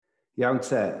Iawn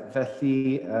te,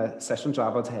 felly sesiwn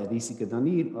drafod heddi sydd gyda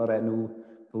ni o'r enw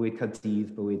Bywyd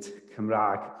Caerdydd, Bywyd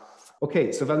Cymraeg.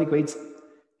 So fel ni gweud,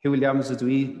 Hugh Williams ydw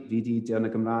i, fi di dio'n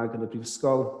y Gymraeg yn y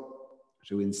Brifysgol,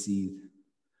 rhywun sydd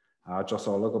a dros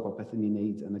olwg o bopeth ni'n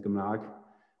neud yn y Gymraeg.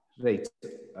 Reit,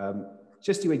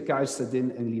 jyst i weid gair sydyn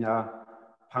ynglyn â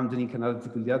pam dyn ni'n cynnal y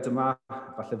digwyddiad yma,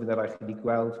 falle fydd rhaid chi wedi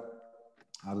gweld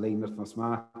ar-lein wythnos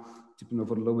yma, dipyn o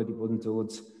fwrlwm wedi bod yn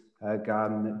dod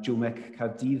gan Jwmec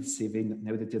Caerdydd, sef ein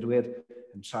newyddiadurwyr,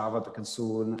 yn trafod ac yn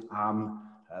sôn am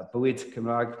bywyd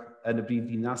Cymraeg yn y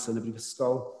brifddinas, yn y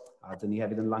brifysgol, a dyn ni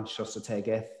hefyd yn lansio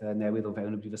strategaeth newydd o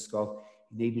fewn y brifysgol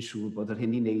i wneud yn siŵr bod yr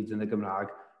hyn i'n wneud yn y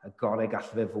Gymraeg y gorau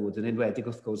gall fe fod yn enwedig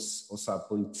wrth gwrs o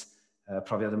safbwynt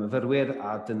profiad y myfyrwyr,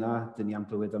 a dyna dyn ni am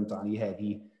glywed amdani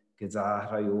heddi gyda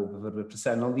rhai o fyfyrwyr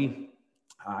presennol ni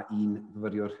a un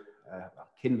fyfyriwr,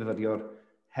 cyn-fyfyriwr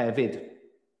hefyd.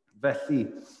 Felly,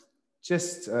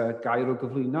 jyst gair o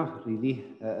gyflwyno, really,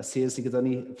 y sêl sydd gyda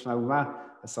ni y pnawn yma,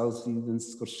 y sawl sydd yn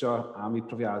sgwrsio am ei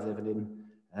profiadau fel hyn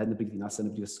yn y brifddinas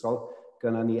yn y brifysgol.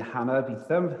 Gyda ni Hannah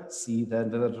Beetham, sydd yn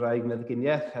fyfyrwraig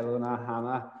meddyginiaeth. Helo yna,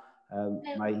 Hannah.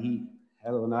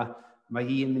 Mae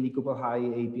hi yn mynd i gwblhau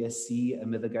ei BSc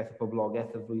yn meddygaeth a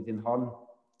poblogaeth y flwyddyn hon.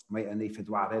 Mae yn ei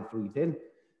phedwaredd flwyddyn.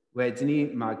 Wedyn ni,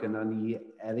 mae gyda ni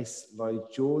Elis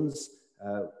Lloyd-Jones,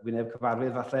 wyneb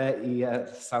cyfarwydd falle i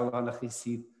sawl ohonoch chi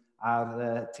sydd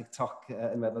ar TikTok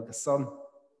yn meddwl gyson.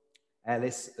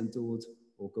 Elis yn dod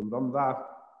o Gymromdda,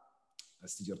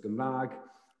 astudio'r Gymraeg,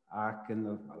 ac yn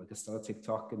ogystal o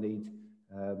TikTok yn gwneud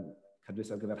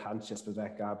cynnwys ar gyfer Hans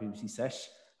Jesperbeca a BBC Sesh,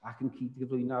 ac yn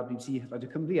cyd-gyflwyno ar BBC Radio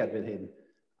Cymru erbyn hyn.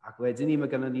 Ac wedyn ni, mae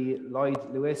gennym ni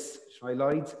Lloyd Lewis, Sioi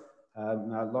Lloyd.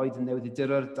 Mae Lloyd yn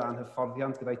newyddiadurwr dan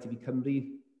hyfforddiant gyda'i TV Cymru.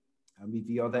 Mi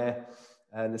fuodd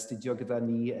yn astudio gyda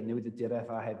ni yn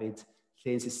newyddiaduraeth a hefyd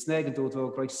lle'n Saesneg yn dod o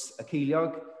Groes y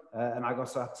Ceiliog yn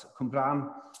agos at Cwmbran,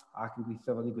 ac yn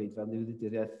gweithio fel ni'n gweud fel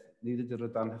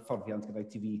newyddiadurwr dan hyfforddiant gyda'i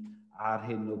TV ar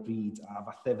hyn o bryd, a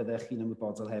falle fyddech chi'n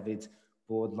ymwybodol hefyd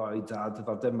bod Lloyd a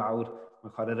diddordeb mawr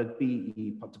mewn chwarae rygbi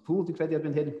i Pontypool, dwi'n credu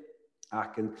erbyn hyn,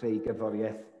 ac yn creu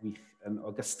gerddoriaeth wych yn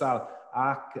ogystal.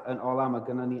 Ac yn ola, mae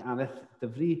gennym ni Aneth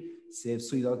Dyfri, sef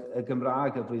swyddog y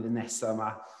Gymraeg y flwyddyn nesaf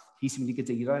yma. Hi sy'n mynd i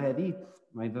gydeiro heddi,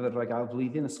 mae'n fyfyrwraig ail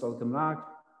blwyddyn Ysgol Gymraeg,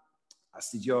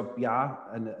 astudio BA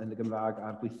yn y Gymraeg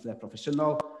a'r gweithle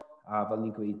proffesiynol, a fel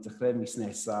ni'n gweud, dechrau mis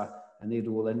nesaf yn ei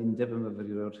rôl yn undeb y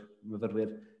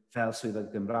myfyrwyr fel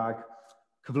swyddog Gymraeg,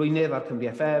 cyflwynydd ar Cymru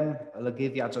FM,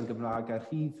 olygydd i Adran Gymraeg ar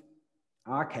Rhydd,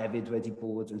 ac hefyd wedi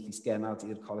bod yn llysgennad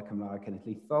i'r Coleg Cymraeg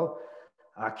Cenedlaethol.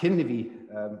 A cyn i fi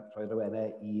rhoi'r awenau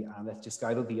i Aneth, jyst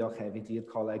gair o ddiolch hefyd i'r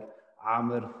coleg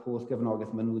am yr holl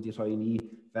gefnogaeth maen nhw wedi rhoi ni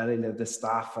fel aelod y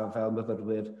staff a fel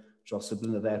myfyrwyr dros y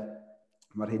blynyddoedd.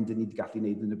 Mae'r hyn dyn ni wedi gallu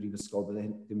gwneud yn y brifysgol, byddai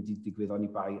ddim wedi digwydd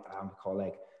oni bai am y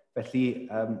coleg. Felly,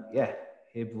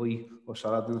 heb fwy o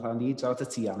siarad yn rhan ni, draw at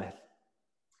y ti, Aneth.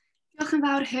 Diolch yn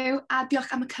fawr, Hugh, a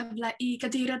diolch am y cyfle i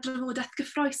gadeirio drafodaeth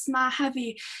gyffrous yma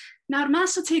heddi. Nawr, mae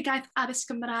strategaeth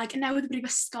addysg Gymraeg yn newydd y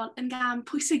Brifysgol yn gam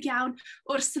pwysig iawn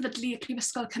o'r sefydlu y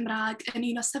Prifysgol Cymraeg yn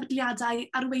un o sefydliadau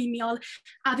arweiniol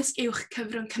addysg uwch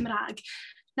cyfrwng Cymraeg.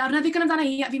 Nawr, na ddigon amdano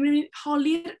i, a fi'n mynd i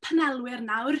holi'r panelwyr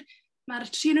nawr.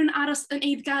 Mae'r tri nhw'n aros yn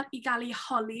eiddgar i gael ei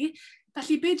holi.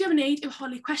 Felly, be dwi'n wneud yw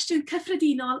holi cwestiwn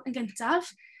cyffredinol yn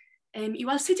gyntaf, i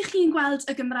weld sut ych chi'n gweld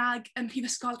y Gymraeg yn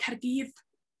Prifysgol Caerdydd,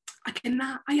 ac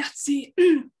yna aiati,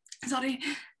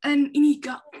 yn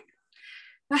unigol.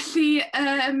 Felly,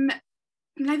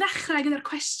 na i ddechrau gyda'r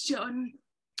cwestiwn.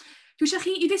 Dwi eisiau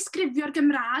chi i ddisgrifio'r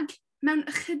Gymraeg mewn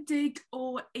ychydig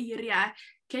o eiriau.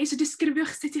 So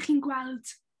disgrifiwch sut ych chi'n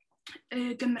gweld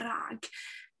y Gymraeg.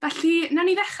 Felly, na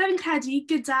ni ddechrau fi'n credu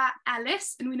gyda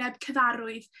Elis yn wyneb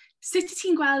cyfarwydd. Sut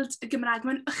ti'n gweld y Gymraeg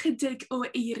mewn ychydig o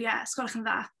eiriau? Sgolwch yn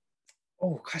dda.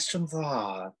 Cwestiwn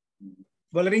dda.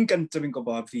 Wel, yr un gyntaf fi'n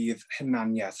gwybod fydd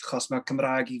hunaniaeth, achos mae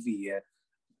Cymraeg i fi,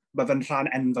 mae fe'n rhan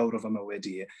enfawr o fy mywyd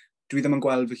i. Dwi ddim yn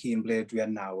gweld fy hun ble dwi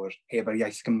yn nawr heb yr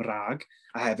iaith Gymraeg,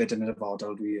 a hefyd yn y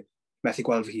dyfodol dwi methu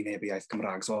gweld fy hun heb y iaith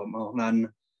Gymraeg. So mae hwnna'n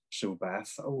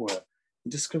rhywbeth.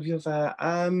 I disgrifio fe.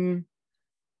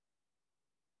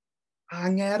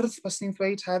 Angerdd, bys ni'n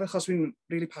dweud her, achos dwi'n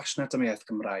really passionate am iaith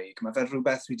Gymraeg. Mae fe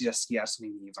rhywbeth dwi wedi dysgu ers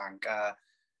ni'n ifanc.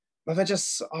 Mae fe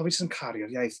jyst, fi jyst yn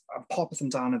cario'r iaith, a popeth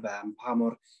amdano fe, pa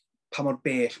mor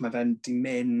bell mae fe'n di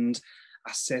mynd,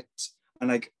 a sut,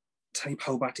 yn tynnu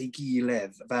pawb at ei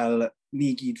gilydd, fel ni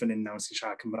gyd fan hyn nawr sy'n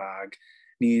siarad Cymraeg,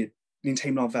 ni'n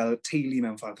teimlo fel teulu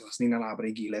mewn ffordd, achos ni'n alabod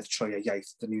ei gilydd trwy ei iaith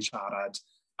dyn ni'n siarad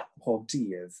pob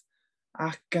dydd.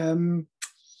 Ac,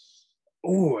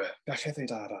 gallai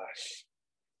ddweud arall.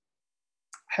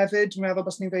 Hefyd, dwi'n meddwl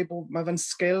bys ni'n dweud bod mae fe'n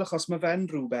sgil, achos mae fe'n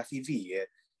rhywbeth i fi,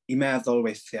 i meddwl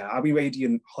weithiau, a mi wedi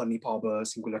yn hwn i pobl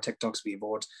sy'n gwylio TikToks fi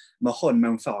fod mae hwn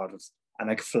mewn ffordd yn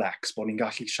like flex bod ni'n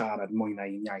gallu siarad mwy na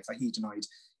un iaith, a hyd yn oed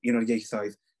un o'r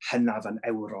ieithoedd hynaf yn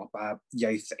Ewrop a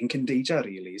iaith yn Cymdeidja,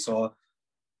 really. So,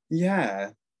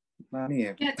 yeah, na ni.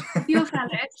 Diolch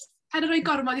Elis. Paid roi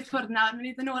gormod i ffwrdd nawr, mynd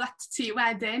i ddyn nhw at ti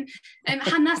wedyn.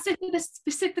 Hanna, sut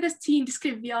ydych ti'n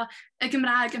disgrifio y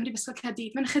Gymraeg ym Mhrifysgol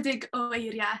Caerdydd? Mae'n chydig o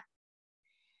eiriau.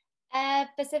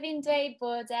 Bysa fi'n dweud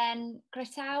bod e'n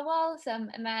groetawol, so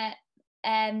mae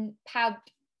pawb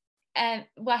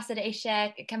wastad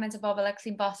eisiau cymaint o bobl ac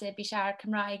sy'n bosib i siarad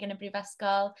Cymraeg yn y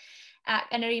brifysgol.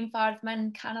 Ac yn yr un ffordd mae'n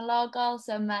canologol,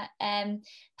 so mae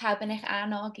pawb yn eich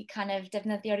annog i kind of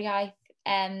defnyddio'r iaith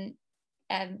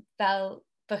fel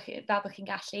bod chi'n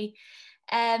gallu.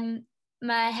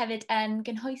 Mae hefyd yn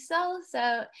gynhwysol, so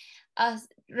os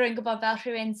rwy'n gwybod fel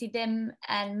rhywun sydd ddim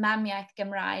yn mamiaith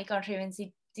Gymraeg, ond rhywun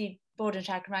sydd wedi bod yn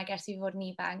siarad Cymraeg ers i fod yn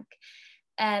ifanc,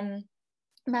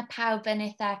 mae pawb yn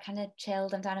eitha kind of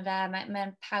chilled amdano fe.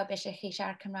 Mae pawb eisiau chi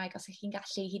siarad Cymraeg os ych chi'n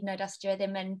gallu, hyd yn oed os dyw e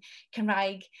ddim yn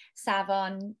Cymraeg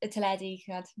safon y teledu.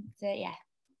 Ie,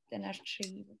 dyna'r tri.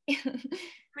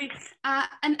 Gwych. A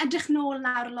yn edrych nôl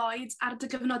nawr, Lloyd, ar dy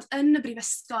gyfnod yn y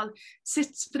brifysgol,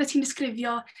 sut bydde ti'n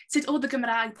disgrifio, sut oedd y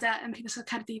Gymraeg dy yn Mhrifysgol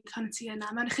Caerdydd pan ti yna?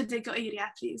 Mewn ychydig o eiriau,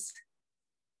 please.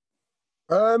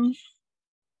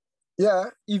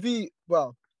 I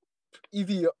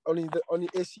fi, o'n i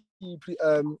es i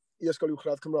ysgol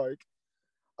uwchradd Cymraeg,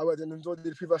 a wedyn yn dod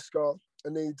i'r prifysgol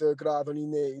yn neud y gradd o'n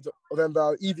i'n neud, oedd e'n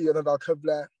fel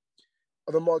cyfle,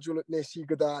 oedd y modiwl nes i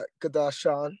gyda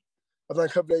Sian, oedd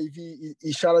e'n cyfle i fi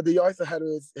i siarad y iaith,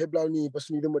 oherwydd heblaw ni, bys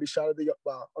ni ddim wedi siarad y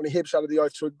iaith, o'n i heb siarad y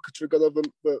iaith trwy gydol fy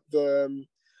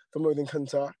mlwyddyn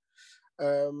cyntaf.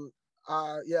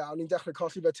 O'n i'n dechrau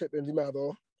colli fe tipyn, fi'n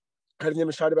meddwl, oherwydd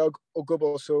ddim yn siarad fe o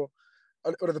gwbl, so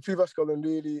oedd y prifysgol yn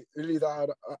really dda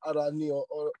ar ran ni o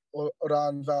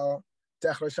ran fel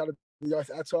dechrau siarad y iaith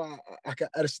eto, ac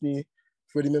ers ni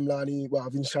wedi mynd mlaen i,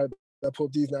 fi'n siarad pob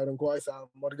dydd nawr yn gwaith, a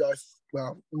mae'r iaith,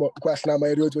 gwell na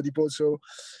mae erioed wedi bod, so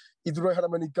i ddroi hynny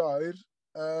mewn i gair.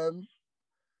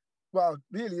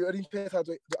 Really, yr un peth a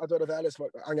dweud oedd Elis,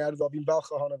 angerddol, fi'n falch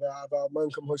ohono fe, a fel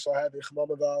mae'n cymhwyso heddi, chymod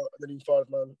mae fel, yn yr un ffordd,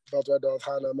 mae'n fel dwedodd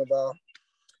Hannah, mae fel,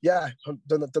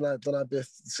 dyna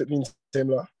beth sut fi'n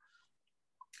teimlo.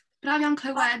 Braf iawn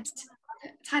clywed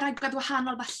tair agwedd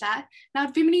wahanol falle.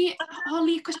 Nawr, fi'n mynd i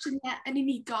holi cwestiynau yn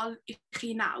unigol i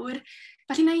chi nawr.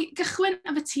 Felly, na i gychwyn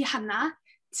efo ti, Hannah.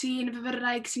 Ti'n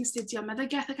fyfyrwraig sy'n astudio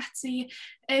meddygaeth ac ati,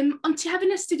 ond ti hefyd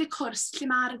yn astudio cwrs lle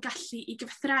mae'r gallu i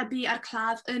gyfathrebu ar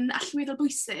claf yn allweddol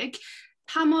bwysig.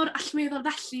 Pa mor allweddol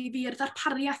felly fy'r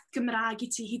ddarpariaeth Gymraeg i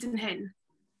ti hyd yn hyn?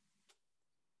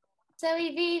 So i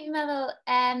fi, fi'n meddwl,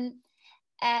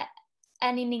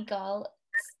 yn unigol,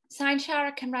 sa'n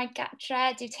siarad Cymraeg gatre,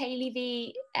 dyw teulu fi,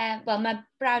 mae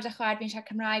brawd a chwaer fi'n siarad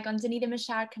Cymraeg, ond dyn ni ddim yn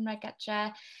siarad Cymraeg gatre.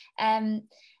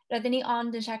 Roeddwn ni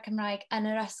ond yn siarad Cymraeg yn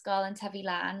yr ysgol yn tyfu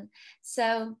lan.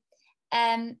 So,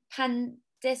 pan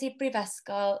des i'r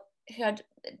brifysgol,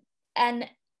 yn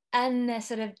y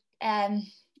sort of,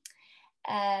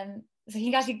 so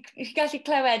chi'n gallu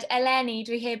clywed eleni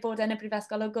dwi heb bod yn y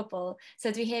brifysgol o gwbl.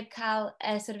 So dwi heb cael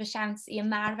sort of y siawns i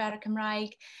ymarfer y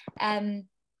Cymraeg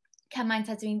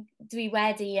cymaint a dwi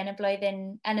wedi yn y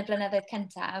blynyddoedd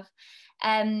cyntaf.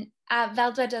 A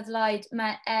fel dwedodd Lloyd,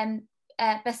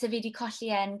 bys y fi wedi colli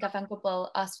yn gyfan gwbl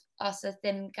os oedd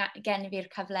ddim gen i fi'r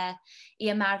cyfle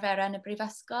i ymarfer yn y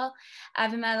brifysgol. A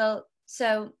fi'n meddwl,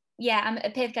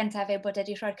 y peth gyntaf yw bod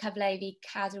wedi rhoi'r cyfle i fi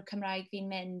cadw'r Cymraeg fi'n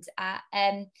mynd.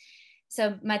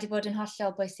 So mae wedi bod yn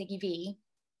hollol bwysig i fi.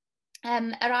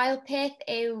 Yr ail peth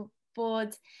yw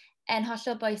bod yn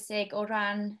hollol bwysig o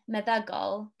ran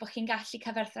meddygol, bod chi'n gallu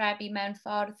cyfathrebu mewn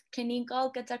ffordd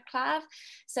clinigol gyda'r claf.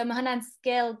 So mae hwnna'n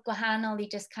sgil gwahanol i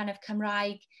just kind of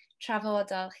Cymraeg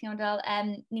trafodol.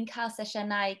 Ni'n cael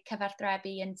sesiynau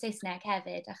cyfathrebu yn Saesneg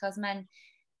hefyd, achos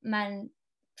mae'n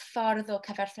ffordd o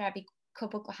cyfathrebu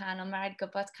cwbl gwahanol. Mae'n rhaid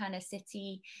gwybod kind of sut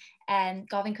i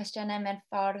gofyn cwestiynau mewn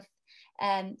ffordd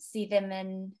sydd ddim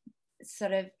yn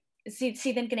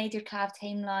sydd yn gwneud i'r claf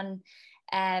teimlo'n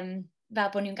fel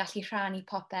bod nhw'n gallu rhannu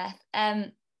popeth. A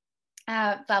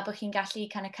fel bod chi'n gallu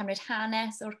kind of cymryd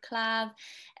hanes o'r claf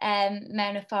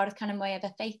mewn y ffordd kind of mwy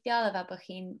effeithiol, a fel bod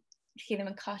chi ddim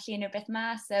yn colli unrhyw beth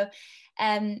mas. So,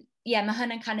 mae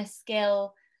hwnna'n kind of sgil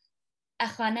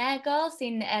ychwanegol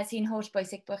sy'n holl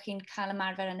bwysig bod chi'n cael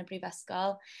ymarfer yn y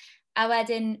brifysgol. A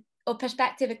wedyn, o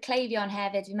perspektif y cleifion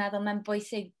hefyd, fi'n meddwl mae'n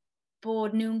bwysig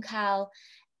bod nhw'n cael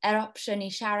yr opsiwn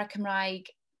i siarad Cymraeg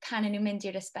pan nhw'n mynd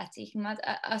i'r ysbyty.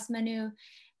 Os maen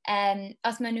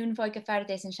nhw'n fwy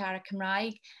gyffyrddus yn siarad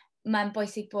Cymraeg, mae'n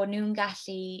bwysig bod nhw'n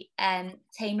gallu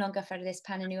teimlo'n gyffyrddus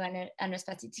pan nhw yn yr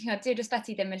ysbyty. Dyw'r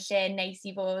ysbyty ddim yn lle neis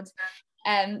i fod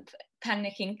pan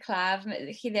ych chi'n claf,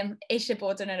 chi ddim eisiau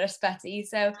bod yn yr ysbyty.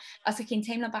 So, os ych chi'n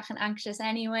teimlo bach yn anxious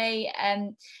anyway,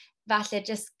 falle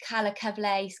jyst cael y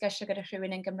cyfle i sgyrsio gyda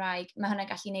rhywun yn Gymraeg, mae hwnna'n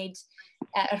gallu gwneud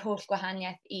yr holl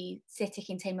gwahaniaeth i sut ych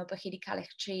chi'n teimlo bod chi wedi cael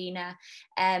eich trin a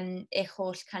eich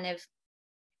holl kind of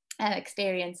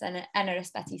experience yn yr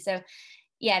ysbyty. So,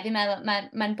 fi'n meddwl,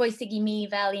 mae'n bwysig i mi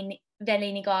fel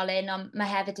unigolyn, ond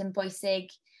mae hefyd yn bwysig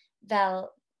fel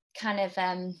kind of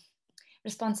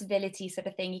responsibility sort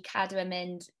of thing i cadw yn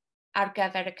mynd ar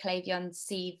gyfer y cleifion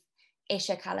sydd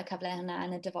eisiau cael y cyfle hynna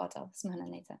yn y dyfodol. So mae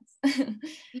hwnna'n neud sens.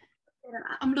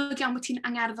 Amlwg iawn bod ti'n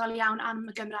angerddol iawn am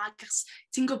y Gymraeg, achos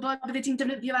ti'n gwybod bydde ti'n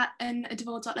defnyddio yn y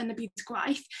dyfodol yn y byd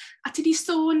gwaith. A ti di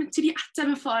ateb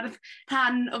yn ffordd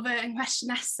rhan o fy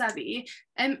nghwestiwn nesaf fi.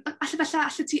 Alla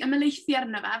ti ymelaethu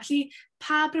arno fe, felly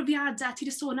pa brofiadau ti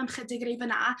wedi sôn am chydig rei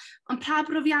fyna, ond pa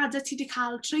brofiadau ti wedi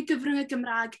cael trwy gyfrwng y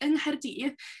Gymraeg yng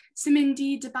Nghaerdydd sy'n mynd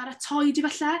i dy baratoi di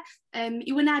falle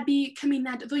i wynebu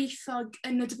cymuned ddwyieithog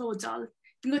yn y dyfodol.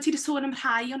 Dwi'n gwybod ti wedi sôn am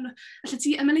rhai, ond alla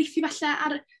ti ymelaethu falle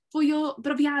ar fwy o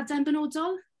brofiadau yn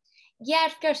benodol? Ie,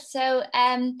 wrth gwrs. So,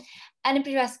 yn y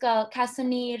brifysgol, cawson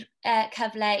ni'r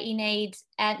cyfle i wneud,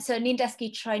 so ni'n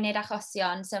dysgu trwy wneud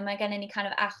achosion, so mae gennym ni kind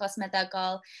of achos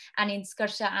meddygol, a ni'n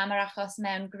sgwrsio am yr achos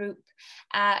mewn grŵp,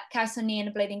 a cawson ni yn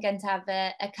y blwyddyn gyntaf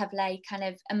y cyfle i kind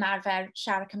of ymarfer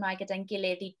siarad Cymraeg gyda'n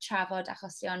gilydd i trafod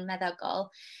achosion meddygol.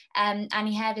 A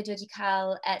ni hefyd wedi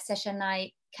cael sesiynau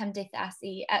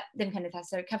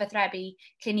cyfathrebu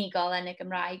clinigol yn y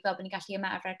Gymraeg, fel bod ni'n gallu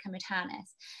ymarfer cymryd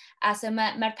hanes. A so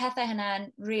mae'r pethau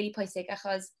hynna'n really pwysig,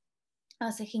 achos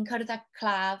os ych chi'n cwrdd â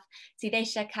claf sydd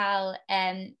eisiau cael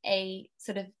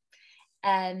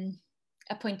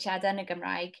apwyntiad yn y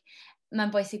Gymraeg,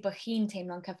 mae'n bwysig bod chi'n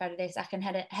teimlo'n cyfforddus ac yn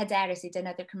hyderus i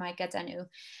defnyddio'r Cymraeg gyda nhw.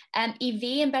 I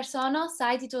fi yn bersonol,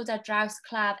 sa'i wedi dod ar draws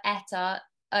claf eto,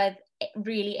 oedd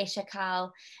really eisiau cael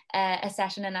y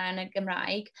sesiwn yna yn y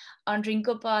Gymraeg, ond rwy'n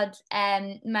gwybod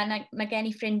mae gen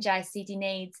i ffrindiau sydd wedi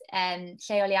gwneud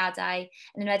lleoliadau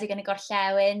yn enwedig yn y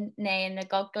Gorllewin neu yn y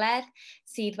Gogledd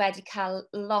sydd wedi cael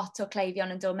lot o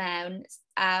cleifion yn dod mewn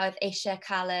a oedd eisiau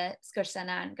cael y sgwrs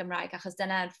yna yn Gymraeg, achos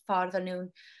dyna'r ffordd o'n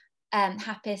nhw'n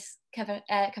hapus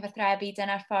cyfathrebu,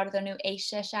 dyna'r ffordd o'n nhw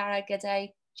eisiau siarad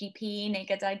gyda'i GP neu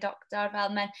gyda'i doctor.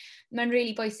 Mae'n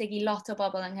really bwysig i lot o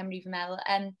bobl yng Nghymru, fi'n meddwl.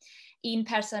 Un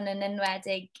person yn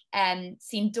enwedig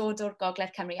sy'n dod o'r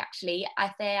Gogledd Cymru, actually,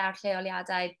 aeth e ar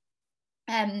lleoliadau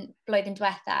blwyddyn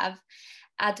diwethaf,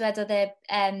 a dwedodd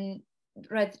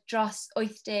roedd dros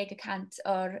 80%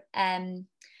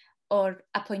 o'r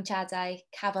apwyntiadau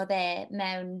cafodd e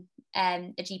mewn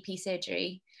y GP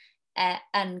surgery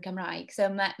yn Gymraeg. So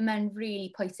mae'n really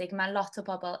pwysig. Mae lot o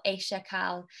bobl eisiau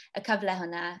cael y cyfle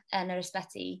hwnna yn yr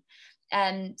ysbyty.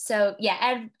 So,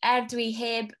 dwi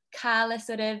heb cael y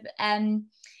sort of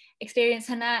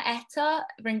experience hynna eto,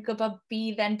 rwy'n gwybod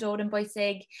bydd yn dod yn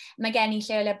bwysig. Mae gen i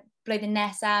lleoliad blwyddyn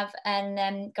nesaf yn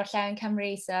Gorllewin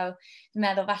Cymru, so fi'n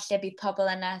meddwl falle bydd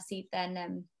pobl yna sydd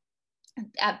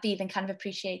bydd yn kind of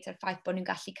appreciate yr ffaith bod nhw'n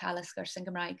gallu cael y sgwrs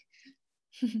yn Gymraeg.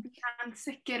 Yn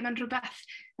sicr, mae'n rhywbeth,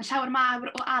 mae'n llawer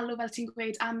mawr o alw fel ti'n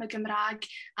gweud am y Gymraeg,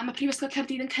 a mae Prifysgol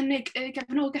Caerdydd yn cynnig y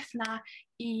gefnogaeth yna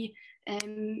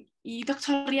i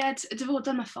doctoried y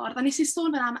dyfodol mewn ffordd. A nes i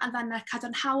sôn fan am elfennau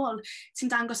cadarnhaol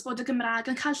sy'n dangos bod y Gymraeg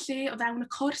yn cael lle o fewn y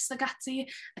cwrs ag ati,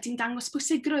 a ti'n dangos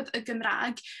pwysigrwydd y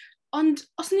Gymraeg. Ond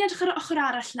os ni'n edrych ar y ochr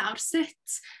arall nawr,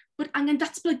 sut bod angen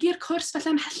datblygu'r cwrs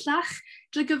felly ymhellach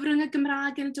drwy gyfrwng y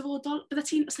Gymraeg yn y dyfodol? Bydde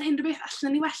ti'n, os yna unrhyw beth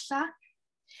allan ni wella?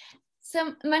 So,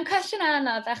 mae'n cwestiwn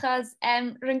anodd, achos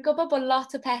rwy'n gwybod bod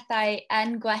lot o pethau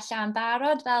yn gwella yn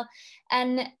barod, fel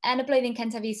yn y blwyddyn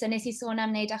cyntaf fi, so nes i sôn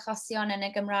am wneud achosion yn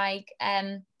y Gymraeg,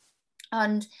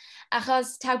 ond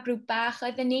achos taw grŵp bach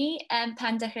oedden ni,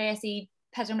 pan dechreuais i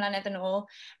 4 mlynedd yn ôl,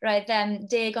 roedd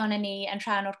 10 ohonyn ni yn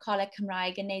rhan o'r Coleg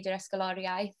Cymraeg yn wneud yr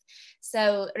ysgoloriaeth.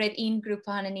 So, roedd un grŵp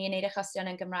ohonyn ni yn wneud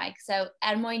achosion yn Gymraeg. So,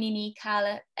 mwyn i ni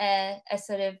cael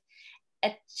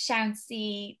y siawns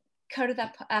i cwrdd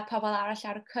â pobl arall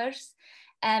ar y cwrs,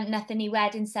 nathon ni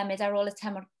wedyn symud ar ôl y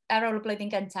blwyddyn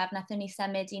gyntaf, nathon ni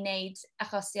symud i wneud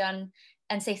achosion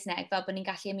yn Saesneg, fel bod ni'n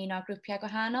gallu ymuno â grwpiau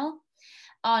gwahanol.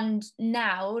 Ond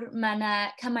nawr, mae yna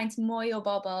cymaint mwy o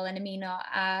bobl yn ymuno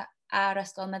ar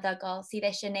ysgol meddygol sydd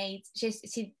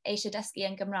eisiau dysgu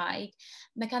yn Gymraeg.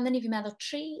 Mae ganddyn ni, fi'n meddwl,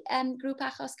 3 grŵp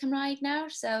achos Cymraeg nawr,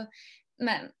 so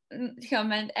mae'n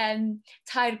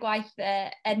 3 gwaith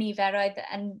y nifer oedd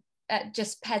yn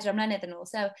just 4 mlynedd yn ôl.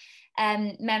 So,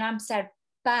 mewn amser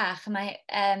bach,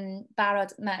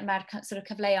 mae'r sort of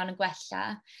cyfleon yn gwella.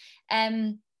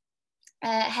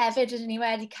 Hefyd, rydyn ni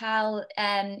wedi cael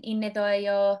un neu ddwy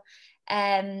o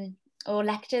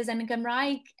lectures yn y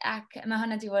Gymraeg, ac mae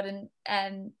hwnna wedi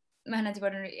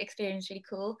bod yn experience really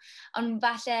cool. Ond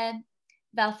falle,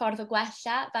 fel ffordd o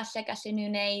gwella, falle gallen nhw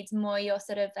wneud mwy o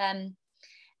sort of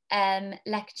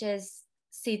lectures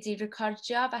sydd wedi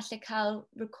recordio, falle cael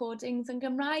recordings yn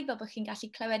Gymraeg, fel bod chi'n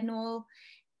gallu clywed nôl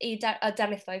i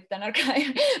darlithoedd, dyna'r gair,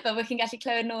 fel bod chi'n gallu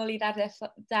clywed nôl i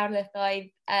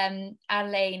darlithoedd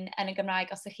ar-lein yn y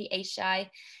Gymraeg os ydych chi eisiau.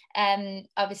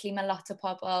 Obviously, mae lot o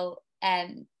pobl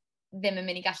ddim yn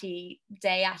mynd i gallu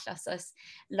deall os oes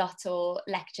lot o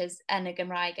lectures yn y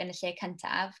Gymraeg yn y lle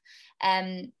cyntaf.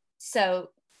 So,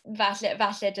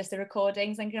 falle just y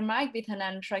recordings yn Gymraeg, bydd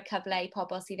hwnna'n rhoi cyfle i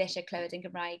pobl sydd eisiau clywed yn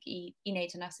Gymraeg i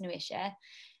wneud hwnna os nhw eisiau.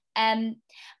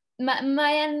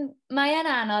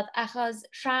 Mae'n anodd achos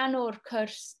rhan o'r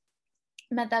cwrs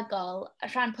meddygol,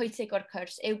 rhan pwysig o'r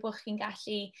cwrs yw bod chi'n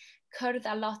gallu cwrdd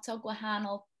â lot o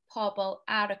gwahanol pobl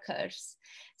ar y cwrs.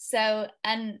 So,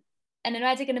 yn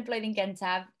enwedig yn y blwyddyn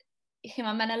gyntaf,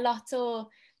 mae yna lot o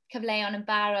cyfleon yn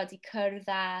barod i cwrdd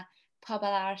â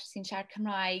pobl arall sy'n siarad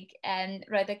Cymraeg.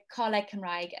 Roedd y coleg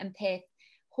Cymraeg yn peth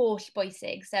holl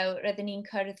bwysig. So, roedden ni'n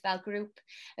cwrdd fel grŵp,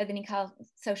 roedden ni'n cael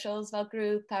socials fel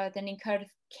grŵp, a roedden ni'n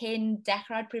cwrdd cyn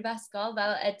dechrau'r prifysgol,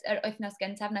 fel yr wythnos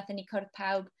gyntaf, nathon ni cwrdd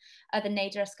pawb oedd yn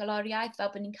neud yr ysgoloriaeth,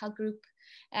 fel bod ni'n cael grŵp.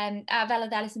 A fel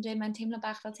oedd Elis yn dweud, mae'n teimlo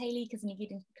bach fel teulu, cos ni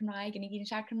gyd yn Cymraeg, ni gyd yn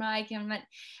siarad Cymraeg.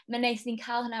 Mae'n neis ni'n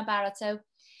cael hynna barod. So,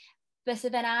 bys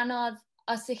fe'n anodd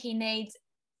os ydych chi'n neud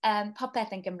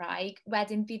popeth yn Gymraeg,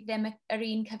 wedyn bydd ddim yr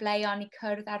un cyfleon i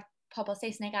cwrdd ar pobl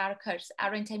Saesneg ar y cwrs, a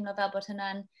rwy'n teimlo fel bod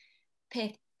hynna'n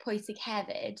peth pwysig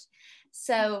hefyd.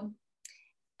 So,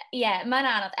 mae'n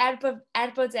anodd.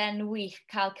 Bod e'n wych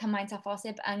cael cymaint a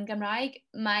phosib yn Gymraeg,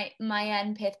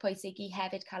 mae'n peth pwysig i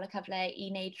hefyd cael y cyfle i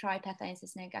wneud rhai pethau yn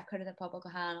Saesneg a cwrdd â pobl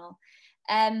gwahanol.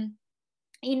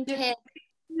 Un peth...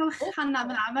 Diolch Hannah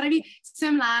fyna. Mae rhaid i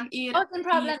symud ymlaen i'r... Dim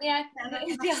problem, ie.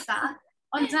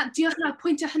 Ond diolch yn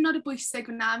pwyntio hynod o bwysig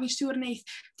hwnna. Mi'n siŵr wneud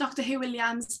Dr Hugh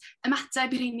Williams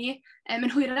ymateb i'r rheini yn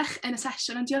hwyrach yn y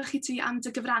sesiwn, ond diolch i ti am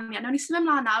dy gyfraniad. Nawr ni symud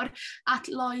ymlaen nawr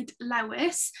at Lloyd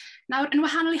Lewis. Nawr, yn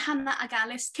wahanol i Hannah ac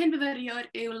Elis,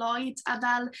 cyn-fyfyriwr yw Lloyd, a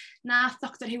fel nath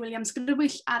Dr Hugh Williams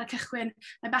grybwyll ar y cychwyn,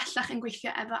 mae bellach yn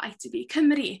gweithio efo ITB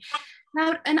Cymru.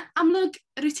 Nawr, yn amlwg,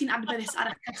 rwy ti'n adnabyddus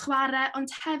ar y chwarae,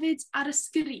 ond hefyd ar y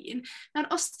sgrin.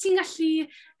 Nawr, os ti'n gallu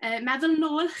meddwl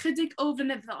nôl chydig o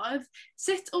flynyddoedd,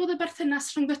 sut oedd y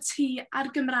berthynas rhwng ti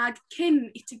a'r Gymraeg cyn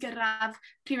i ti gyrraedd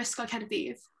Prifysgol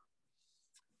Caerdydd?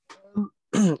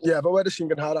 Fel wedys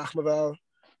i'n gynharach, mae fel,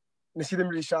 nes i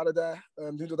ddim rili siarad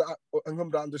dwi'n dod yng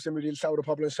Nghymru, does ddim rili llawer o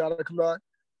pobl yn siarad Cymraeg.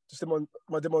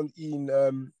 Mae dim ond un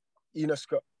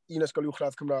ysgol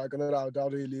uwchradd Cymraeg yn yr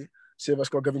ardal, rili, sef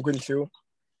ysgol Gyfyn Gwynlliw.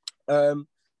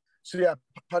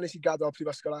 Pan nes i gadael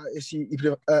prifysgol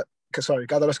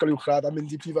gadael ysgol uwchradd a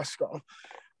mynd i prifysgol,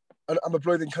 am y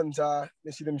blwyddyn cyntaf,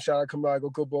 nes i ddim siarad Cymraeg o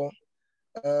gwbl.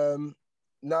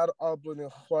 Na'r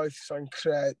blwyddyn chwaith sa'n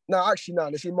cred...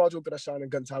 nes i'n modwl gyda Sian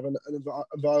yn gyntaf yn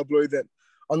fel blwyddyn.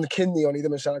 Ond cyn ni, o'n i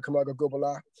ddim yn siarad Cymraeg o gwbl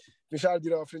a. Fi'n siarad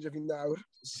i'r ffrindiau fi nawr,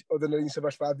 oedd yn yr un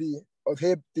sefyllfa fi, oedd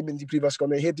heb di mynd i prifysgol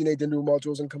neu heb di wneud unrhyw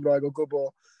modules yn Cymraeg o gwbl.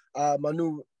 A maen nhw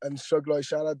yn stryglo i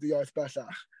siarad y iaith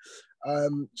bellach.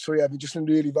 Fi'n jyst yn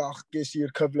rili falch ges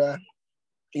i'r cyfle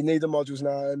i wneud y modules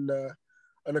na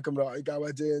yn y Gymraeg. A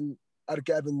wedyn, ar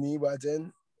gefn ni wedyn,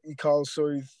 i cael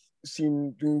swydd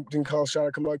dwi'n cael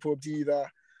siarad Cymraeg pob dydd a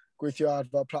gweithio ar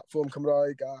fel platform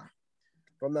Cymraeg a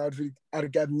fel nawr ar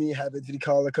gefn ni hefyd fi wedi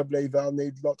cael y cyfle i fel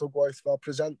wneud lot o gwaith fel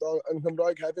presento yn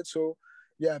Cymraeg hefyd. So,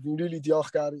 fi'n rili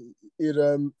diolchgar i'r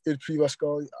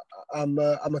prifysgol am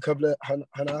y cyfle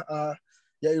hynna. A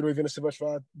i roi fi'n y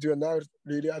sefyllfa dwi'n nawr,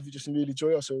 rili, a fi jyst yn rili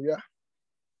joio, so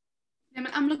Mae'n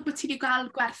amlwg bod ti wedi gweld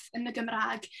gwerth yn y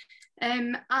Gymraeg.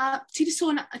 A ti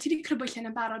wedi crybwyll hyn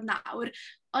yn barod nawr,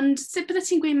 ond sut bydde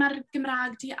ti'n gweud mae'r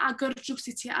Gymraeg di agor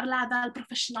drws i ti ar lefel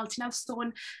broffesiynol? Ti'n nawr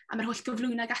sôn am yr holl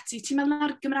gyflwyno ag ati. Ti'n meddwl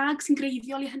mae'r Gymraeg sy'n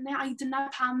greiddiol i hynny, a dyna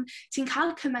pam ti'n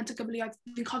cael cymaint o gyfleoedd?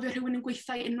 Fi'n cofio rhywun yn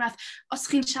gweithio unwaith, os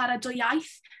chi'n siarad dwy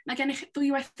iaith, mae gennych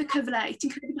ddwywaith y cyfle.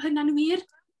 Ti'n credu bod hynna'n wir?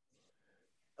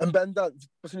 Yn bendant,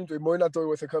 bys ni'n dweud mwy na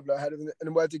dwywaith y cyfle, oherwydd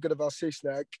yn enwedig gyda fel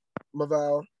Saesneg, mae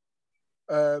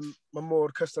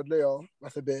mor cystadleuol,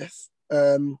 fath o beth.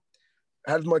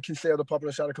 Herwydd mae cyn-lleoedd o pobl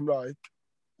yn siarad Cymraeg,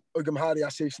 o'i gymharu â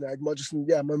Saesneg,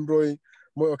 mae'n rhoi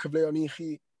mwy o cyfleoedd i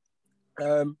chi.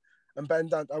 Yn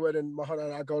bendant, a wedyn mae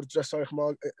hwnna'n agor drysoich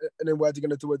yn enwedig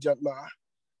yn y diwydiant yma.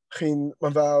 Chi'n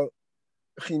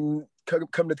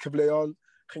cymryd cyfleoedd,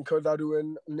 chi'n cwrdd â rhywun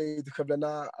yn gwneud y cyfle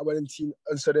yna, a wedyn ti'n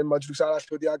sydyn, mae drws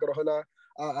arall wedi agor o hynna,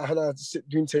 a hynna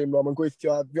dwi'n teimlo, mae'n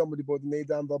gweithio, a fi ond wedi bod yn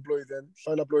gwneud am fel blwyddyn,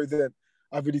 llawn a blwyddyn.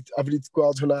 a fi wedi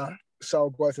gweld hwnna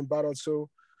sawl gwaith yn barod, so,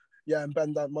 yeah, yn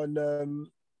bendant, mae'n,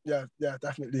 yeah,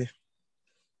 definitely.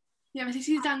 Ie, felly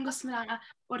ti wedi dangos yna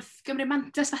wrth Gymru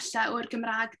mantais falle o'r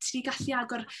Gymraeg, ti wedi gallu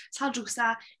agor tal drws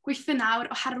a gweithio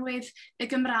nawr oherwydd y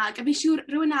Gymraeg. A fi'n siŵr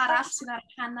rhywun arall sydd ar y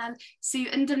panel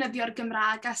sydd yn defnyddio'r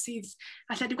Gymraeg a sydd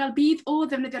falle wedi gweld bydd o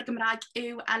ddefnyddio'r Gymraeg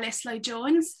yw Ellis Lloyd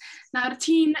Jones. Nawr,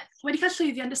 ti'n wedi cael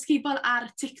llwyddiant ysgubol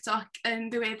ar TikTok yn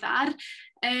ddiweddar,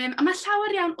 a mae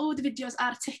llawer iawn o dy fideos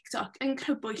ar TikTok yn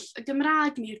crybwyll y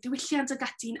Gymraeg ni'r diwylliant ag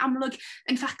ati'n amlwg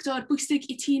yn ffactor bwysig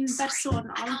i ti'n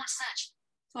bersonol.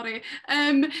 Sorry.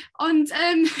 Ond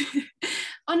a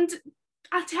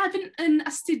ti hefyd yn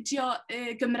astudio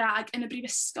Gymraeg yn y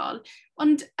brifysgol,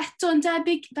 ond eto yn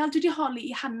debyg, fel dwi wedi holi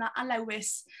i Hannah a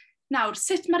Lewis, nawr,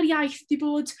 sut mae'r iaith wedi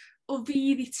bod o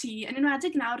fydd i ti, yn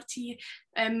enwedig nawr ti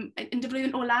yn dy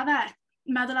flwyddyn olaf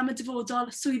meddwl am y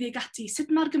dyfodol, swyddi ag ati, sut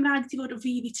mae'r Gymraeg wedi bod o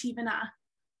fydd i ti fyna?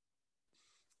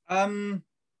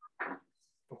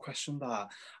 Cwestiwn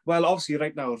dda. Wel, obviously,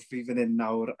 right nawr, fi fan hyn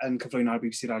nawr yn cyflwyno ar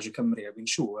BBC Radio Cymru, a fi'n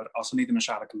siŵr, os o'n i ddim yn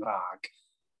siarad Cymraeg,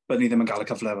 byddwn ni ddim yn cael y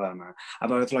cyfle yma. A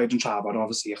fel oedd Lloyd yn trafod,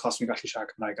 obviously, achos fi'n gallu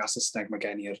siarad Cymraeg a Saesneg, mae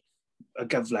gen i'r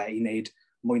gyfle i wneud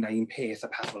mwy na un peth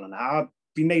y peth fel yna. A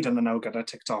fi'n neud hynny nawr gyda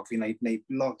TikTok, fi'n neud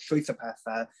llwyth o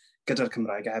pethau gyda'r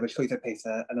Cymraeg, a hefyd llwyth o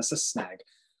pethau yn y Saesneg.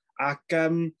 Ac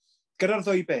gyda'r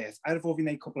ddwy beth, fod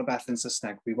fi'n neud cwbl o beth yn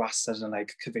Saesneg, fi wastad yn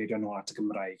cyfeirio nôl at y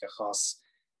Gymraeg, achos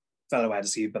fel y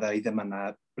wedys i, bydde i ddim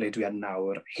yna ble dwi yn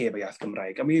nawr heb y iaith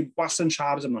Gymraeg. A mi wastad yn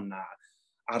siarad am hwnna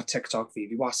ar TikTok fi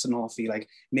wastad yn hoffi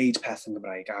wneud peth yn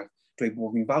Gymraeg a dweud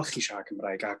bod fi'n falch i siarad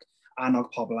Gymraeg ac annog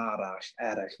pobl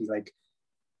eraill i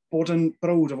bod yn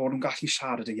browd o fod yn gallu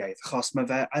siarad y iaith, achos mae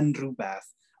fe yn rhywbeth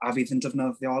a fydd yn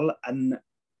defnyddiol yn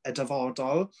y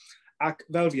dyfodol. Ac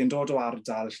fel fi yn dod o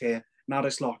ardal lle nad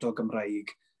oes lot o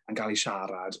Gymraeg yn cael ei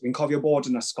siarad. Fi'n cofio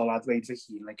bod yn ysgol a ddweud fy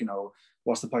hun,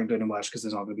 what's the point doing in Welsh because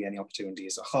there's not going to be any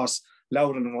opportunities. Achos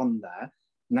lawr yn yr Rhondda,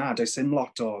 does dim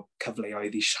lot o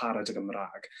cyfleoedd i siarad y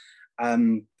Gymraeg.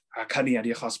 Ac hynny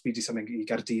ydy achos fi wedi symud i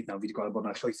Gaerdydd nawr, fi wedi gweld bod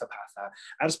yna llwyth o pethau.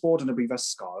 Ers bod yn y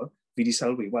brifysgol, fi wedi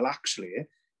sylwi, well actually,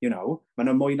 mae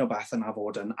yna mwy o beth yna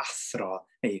fod yn athro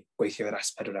neu gweithio i'r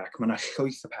S4C. Mae yna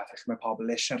llwyth o pethau lle mae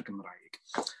pobl eisiau'r Gymraeg.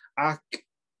 Ac,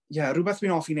 rhywbeth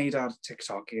fi'n offi wneud ar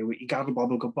TikTok yw i gadw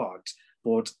bobl gwybod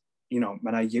bod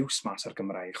mae yna use mas ar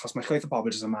Gymraeg, achos mae llwyth o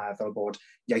bobl jyst yn meddwl bod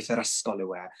iaith yr ysgol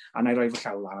yw a na i roi fy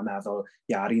llaw lan a meddwl,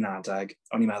 ar un adeg,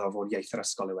 o'n i'n meddwl bod iaith yr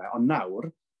ysgol yw ond nawr,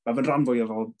 mae fy'n rhan fwy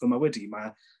o fy mywyd i,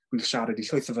 wy'n siarad i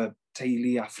llwyth o fy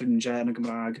teulu a ffrindiau yn y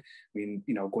Gymraeg,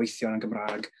 wy'n gweithio yn y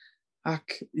Gymraeg, ac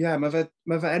mae fe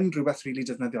yn rhywbeth rili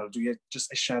defnyddiol, dwi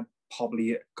jyst eisiau pobl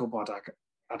i gwybod ac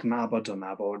adnabod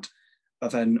hwnna bod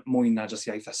fe'n mwy na jyst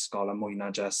iaith ysgol a mwy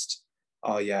na jyst,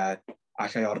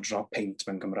 allai ordro paint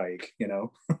mewn Gymraeg,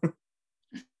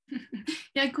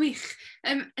 Gwych.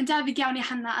 Yn debyg iawn i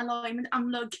Hannah a Lloyd, mae'n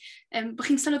amlwg bod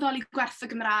chi'n sylweddoli gwerth o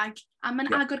Gymraeg, a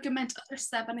mae'n agor gymaint o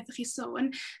yseb a wnaethoch chi sôn.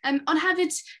 Ond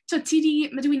hefyd,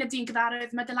 mae dy wyneb di'n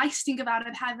gyfarwydd, mae dy lais di'n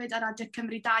gyfarwydd hefyd ar Radio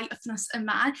Cymru 2 wythnos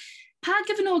yma. Pa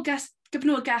gefnogaeth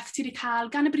ti wedi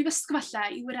cael gan y brifysgol falle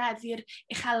i wireddu'r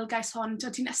uchelgais hon?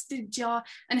 Ti'n astudio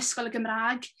yn Ysgol y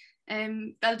Gymraeg,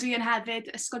 fel dwi yn hefyd,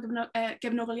 ysgol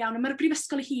gefnogol iawn, mae'r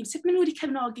brifysgol ei hun, sut maen nhw wedi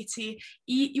cefnogi ti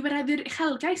i wireddu'r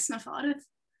uchelgais mewn ffordd?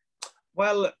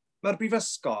 Wel, mae'r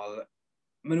brifysgol,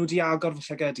 maen nhw wedi agor fy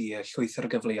llygad i llwyth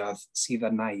o'r gyfleoedd sydd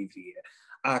yna i fi.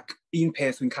 Ac un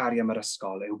peth dwi'n caru am yr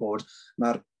ysgol yw bod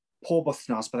mae'r pob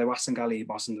wythnos byddai wastad yn cael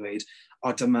e-bost yn dweud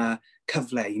dyma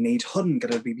cyfle i wneud hwn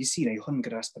gyda'r BBC neu hwn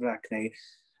gyda'r S4C neu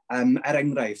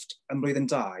enghraifft, ym mlwyddyn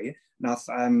 2, nath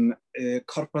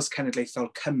Corpus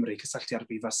Cenedlaethol Cymru cysylltu â'r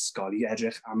brifysgol i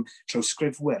edrych am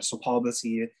trawsgrifwyr, so pobl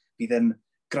sydd fydd yn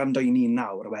gwrando i ni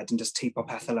nawr a wedyn just teipo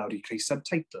pethau lawr i creu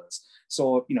subtitles.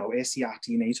 So, es i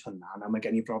ati i wneud hwnna, a mae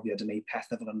gen i brofiad yn wneud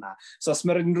pethau fel yna. So, os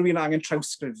mae rhywun angen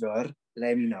trawsgrifwyr,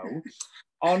 let me know.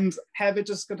 Ond hefyd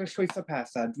jyst gyda llwyth o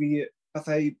pethau, dwi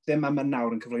ddim am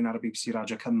nawr yn cyflwyno ar y BBC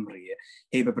Radio Cymru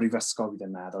heb y brifysgol fydd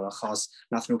yn meddwl, achos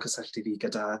nath nhw cysylltu fi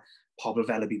gyda pobl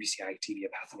fel y BBC ITV a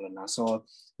pethau fel yna. So,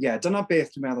 dyna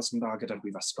beth dwi'n meddwl sy'n dda gyda'r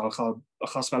brifysgol,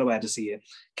 achos fel y wedys i,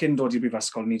 cyn dod i'r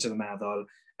brifysgol, ni ddim yn meddwl,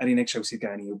 yr unig siw sydd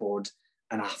gen i yw bod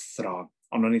yn athro,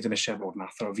 ond o'n i ddim eisiau bod yn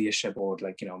athro, fi eisiau bod,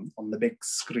 on the big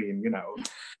screen,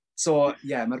 So,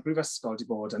 mae'r brifysgol wedi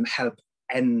bod yn help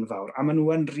enfawr, a maen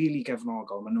nhw yn rili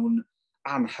gefnogol, maen nhw'n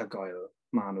anhygoel,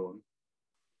 maen nhw.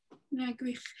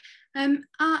 Gwych.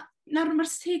 A nawr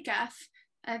mae'r strategaeth,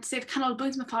 sef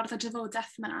canolbwynt mewn ffordd o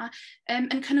drafodaeth yma,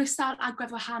 yn cynnwys sawl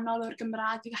agwedd wahanol o'r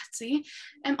Gymraeg ag ati,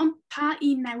 ond pa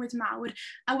un newid mawr,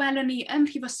 a welwn ni ym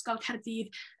Mhrifysgol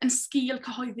Caerdydd yn sgil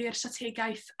cyhoeddi'r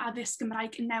strategaeth addysg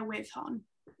Gymraeg newydd hon?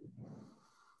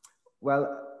 Wel,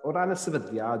 o ran y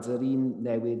sefydliad, yr un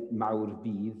newid mawr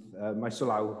bydd, mae so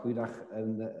law hwyrach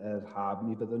yn yr haf,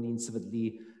 mi byddwn ni'n sefydlu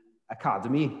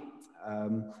academi.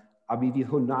 A mi fydd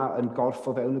hwnna yn gorff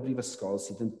o fewn y brifysgol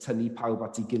sydd yn tynnu pawb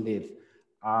at ei gilydd.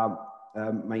 A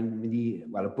mae'n mynd i,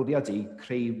 wel, y bwriad i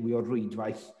creu mwy o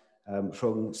rwydwaith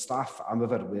rhwng staff a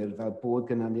myfyrwyr fel bod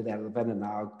gyda ni'r elfen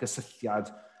yna o gysylltiad,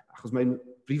 achos mae'n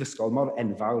brifysgol mor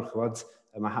enfawr, chwod,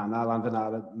 mae Hannah lan fyna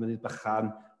yn Mynydd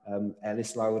Bychan,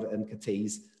 Elis lawr yn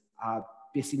Cyteis, a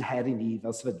beth sy'n her i ni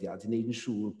fel sefydliad i wneud yn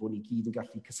siŵr bod ni gyd yn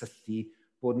gallu cysylltu,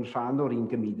 bod yn rhan o'r un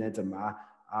gymuned yma,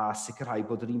 a sicrhau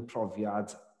bod yr un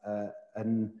profiad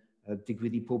yn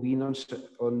digwydd i pob un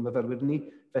o'n myfyrwyr ni.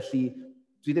 Felly,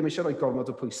 dwi ddim eisiau rhoi gormod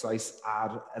o pwyslais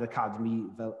ar yr academi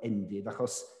fel endid,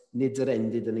 achos nid yr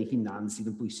endid yn ei hunan sydd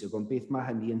yn bwysig, ond beth mae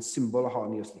hynny yn symbol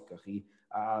ohoni os licwch chi.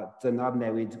 A dyna'r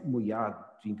newid mwyaf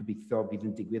dwi'n gobeithio bydd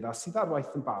yn digwydd, a sydd ar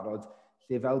waith yn barod,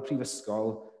 lle fel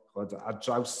prifysgol, ar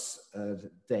draws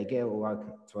degau o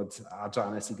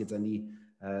adrannau sydd gyda ni,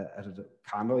 yr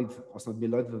canoedd, os nad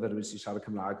miloedd fyfyrwyr sy'n siarad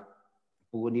Cymraeg,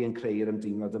 bod ni yn creu'r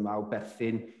ymdeimlad yma o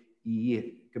berthyn i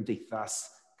gymdeithas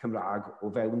Cymraeg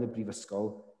o fewn y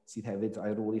brifysgol, sydd hefyd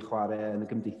a'i rôl i chwarae yn y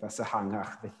gymdeithas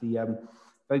ehangach. Felly,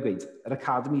 fel gweud, yr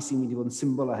academi sy'n mynd i fod yn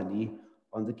symbol o hynny,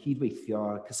 ond y cydweithio,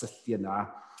 y cysylltu yna,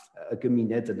 y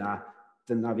gymuned yna,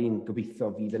 dyna fi'n gobeithio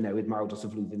fydd y newid mawr dros y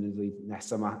flwyddyn yn ddweud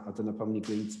nesaf yma, a dyna pam ni'n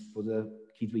gweud bod y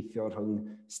cydweithio rhwng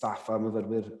staff a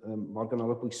myfyrwyr mor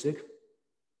ganol o bwysig.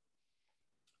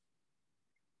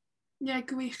 Ie,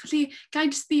 gwych. Felly, gai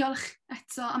jyst diolch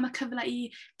eto am y cyfle i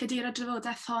gadeir y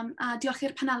drafodaeth hon, a diolch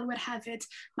i'r panelwyr hefyd.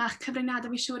 Mae'ch cyfraniadau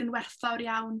fi siŵr yn werthfawr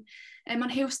iawn.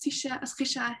 Mae'n Huws, os chi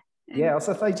eisiau? Ie, os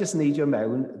allai jyst neidio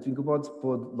mewn, dwi'n gwybod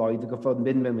bod Lloyd yn goffod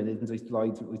mynd mewn munud yn dweud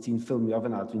Lloyd, wyt ti'n ffilmio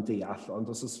fyna, dwi'n deall, ond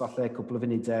os oes falle cwbl o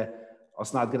funudau,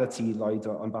 os nad gyda ti Lloyd,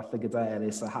 ond falle gyda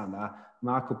Elis a Hannah,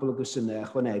 mae cwbl o gwestiynau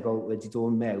ychwanegol wedi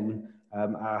dod mewn,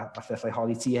 a falle allai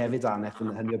holi ti hefyd Aneth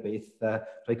yn hynny o beth,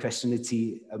 rhoi cwestiwn i ti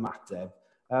ymateb.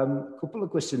 Cwbl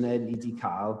o gwestiynau ni wedi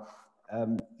cael,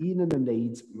 un yn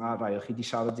ymwneud, mae rai o chi wedi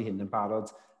siarad i hyn yn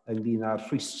barod ynglyn â'r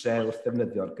rhwystrau wrth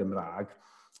ddefnyddio'r Gymraeg,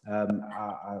 a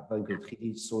fel gwyd, chi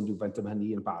wedi sôn rhywfaint am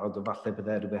hynny yn barod, o falle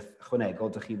bydde rhywbeth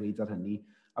ychwanegol dych chi weid ar hynny.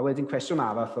 A wedyn cwestiwn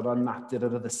arall o ran natur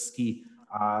yr addysgu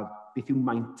a beth yw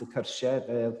maint y cyrsiau,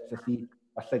 felly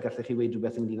falle gallech chi weid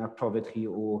rhywbeth ynglyn â'r profiad chi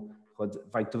o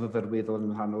faint o fyfyrwydd o'n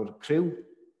rhan o'r criw,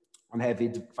 ond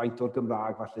hefyd faint o'r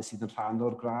Gymraeg falle sydd yn rhan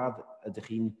o'r gradd, ydych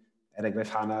chi'n,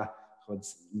 enghraifft Hannah,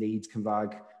 wneud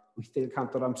Cymraeg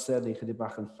 80% o'r amser neu chydig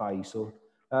bach yn llai. So,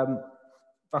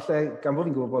 falle, gan fod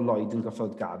fi'n gwybod bod Lloyd yn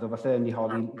goffod gadael, falle ni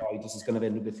holi Lloyd os oes gyda fe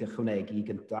rhywbeth i ychwanegu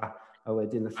gyntaf, a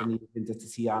wedyn allwn ni fynd at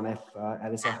y ti Aneth a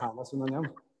Elis a Hannah, sy'n hwnna'n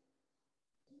iawn.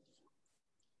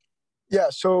 Yeah,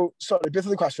 so, sorry, beth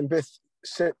oedd y cwestiwn? Beth,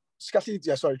 gallu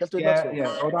dweud? Ie,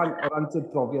 o ran dy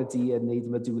brofiad di yn neud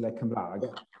modiwlau Cymraeg,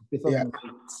 beth oedd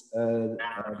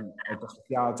y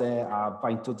dosbarthiadau a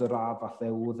faint o dy radd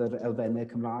falle oedd yr elfennau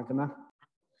Cymraeg yna?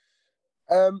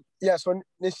 So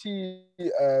nes i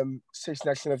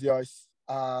Saesneg Llenyddiaeth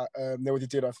a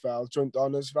newyddiaduraeth fel joint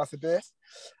honours fath o beth.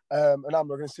 Yn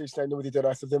amlwg yn Saesneg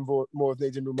newyddiaduraeth oedd ddim modd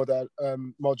wneud unrhyw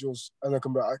modules yn y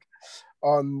Gymraeg.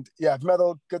 Ond fi'n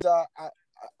meddwl gyda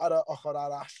ar y ochr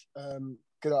arall,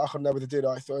 gyda ochr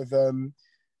newyddiaduraeth, oedd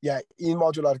un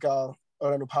modwl ar gael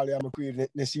o'r enw Palu am y gwir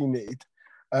nes i'n wneud.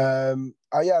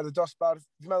 Y dosbarth,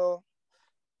 fi'n meddwl,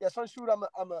 sa'n siŵr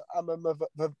am y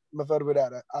myfyrwyr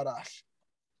arall.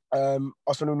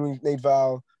 Os o'n nhw'n gwneud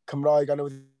fel Cymraeg a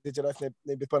newyddiaduraeth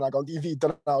neu beth bynnag, ond i fi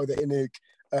dyna oedd y unig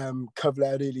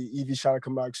cyfle really, i fi siarad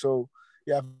Cymraeg. So,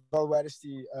 fel wedys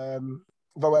ti,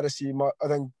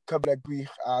 oedd e'n cyfle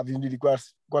gwych a fi'n really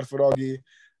gwerthfawrogi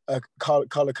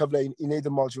cael y cyfle i wneud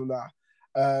y modiwl na.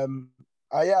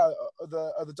 Oedd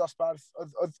y dosbarth,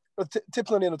 oedd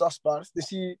tipyn o'n un o dosbarth.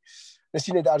 Nes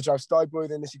i wneud ar draws 2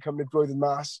 blwyddyn, nes i cymryd blwyddyn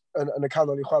mas yn y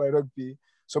canol i chwarae rygbi.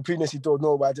 So pryd nes i dod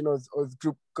nôl wedyn, oedd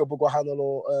grŵp gwbl gwahanol o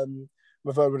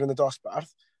myfyrwyr yn y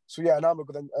dosbarth. So yn amlwg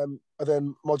oedd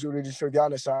e'n modiwl rili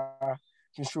llwyddiannus a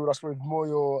fi'n siŵr os oedd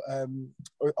mwy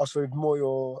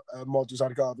o modules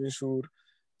ar gael, fi'n siŵr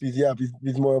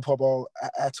bydd mwy o pobl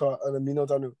eto yn ymuno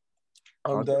dan nhw.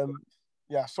 Ond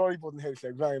sorry bod yn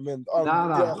hewlleg, rhaid yn mynd. Ond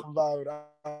diolch yn fawr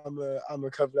am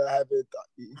y cyfle hefyd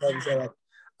i gael siarad.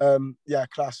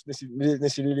 Clas, nes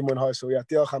i rili mwynhau, so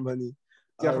diolch am hynny.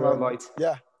 Diolch yn fawr, Lloyd.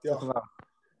 Diolch yn fawr.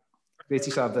 Gret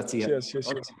i siarad â ti.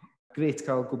 Cheers. Gret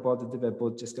cael gwybod ydy fe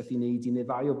bod jyst gallu gwneud un neu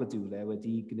 2 o bodiwlau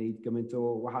wedi gwneud gymaint o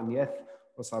wahaniaeth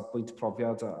o safbwynt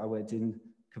profiad a wedyn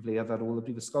cyfleoedd ar ôl y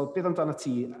brifysgol. Beth amdano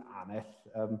ti, Aneth?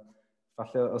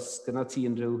 Falle os gyda ti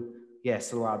unrhyw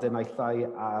sylwadau naillai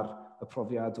ar y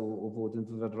profiad o fod yn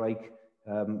fyfyrwraig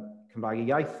Cymraeg i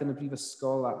iaith yn y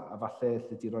brifysgol, a falle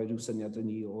lle di roi rhyw syniad yn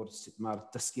ni o'r sut mae'r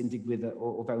dysgu'n digwydd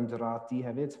o fewn dy rad di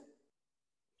hefyd?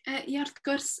 Ie, wrth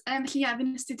gwrs, felly ie,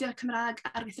 fi'n astudio Cymraeg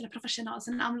ar weithiau proffesiynol,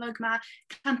 yn amlwg mae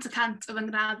 100% o fy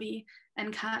ngradd i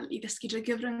yn cael ei ddysgu drwy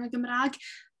gyfrwng y Gymraeg.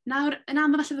 Nawr, yn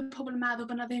aml falle fy pobl yn meddwl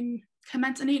bod yna ddim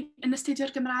cymaint yn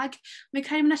astudio'r Gymraeg. Mae'n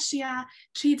creu mynd tua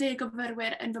 30 o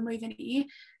fyfyrwyr yn fy mlwyddyn i,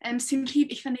 sy'n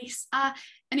rhif eitha neis. A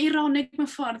yn ironig mewn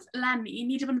ffordd lenni,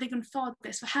 ni wedi bod yn ddigon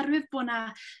ffodus, oherwydd bod yna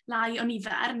lai o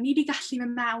nifer, ni wedi gallu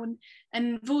mynd mewn yn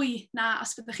fwy na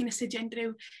os byddwch chi'n astudio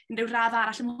unrhyw radd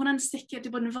arall. Mae hwnna'n sicr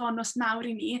wedi bod yn fonus mawr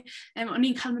i ni. O'n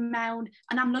ni'n cael mynd mewn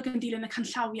yn amlwg yn dilyn y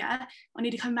canllawiau, o'n ni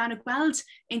wedi cael mynd mewn y gweld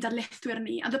ein darlithwyr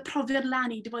ni, a y profiad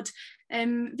lenni wedi bod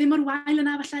ddim o'r wael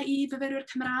yna falle i fyfyrwyr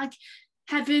Cymraeg.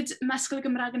 Hefyd, mae Ysgol y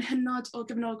Gymraeg yn hynod o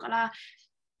gefnogol, a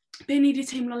be ni wedi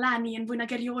teimlo lenni yn fwy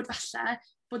nag eriod falle,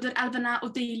 bod yr elfennau o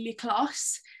deulu clos,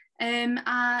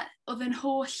 a oedd yn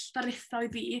holl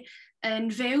darlithoedd fi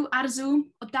yn fyw ar Zoom,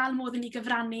 o dal modd yn ei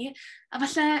gyfrannu, a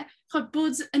falle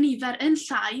bod y nifer yn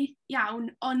llai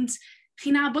iawn, ond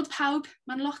chi'n nabod pawb,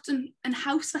 mae'n lot yn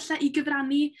haws falle i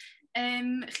gyfrannu,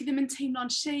 chi ddim yn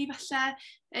teimlo'n shei falle,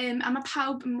 a mae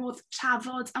pawb yn modd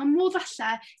trafod, a mae modd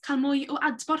falle cael mwy o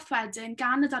adborth wedyn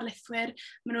gan y darlithwyr,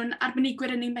 maen nhw'n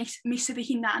arbenigwyr yn ei meysydd eu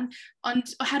hunan,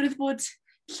 ond oherwydd bod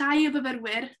llai o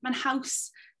fyfyrwyr, mae'n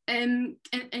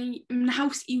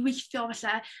haws i weithio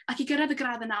falle, ac i gyrraedd y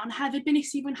gradd yna, ond hefyd be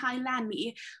nes i fwynhau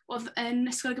lenni oedd yn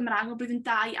Ysgol y Gymraeg o blwyddyn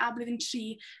 2 a blwyddyn 3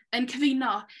 yn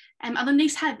cyfuno. A oedd yn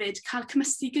neis hefyd cael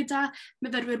cymysu gyda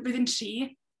myfyrwyr blwyddyn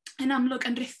 3, yn amlwg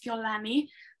yn rithiol lenni,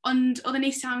 ond oedd yn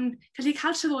neis iawn gallu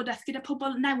cael trafodaeth gyda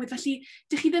pobl newydd, felly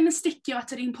dych chi ddim yn sticio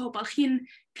at yr un pobl, chi'n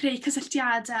creu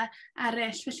cysylltiadau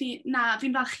eraill, felly na,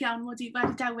 fi'n falch iawn mod i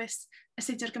wedi dewis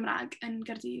astudio'r Gymraeg yn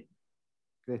Gaerdydd.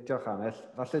 Grêt, diolch Anell.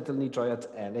 Falle dylwn ni droi at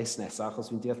Elis nesaf, achos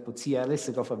fi'n deall bod ti Elis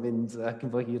yn goffa mynd ac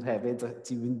yn fwy hir hefyd,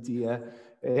 ti'n mynd i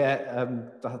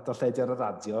darlledu ar y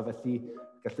radio, felly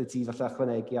gallai ti falle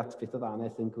ychwanegu at beth oedd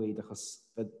Anell yn gweud, achos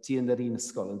ti yn yr un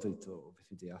ysgol yn dweud o beth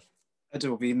fi'n deall.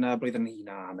 Ydw, fi'n blwyddyn un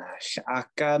a Anell,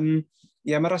 ac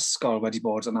mae'r ysgol wedi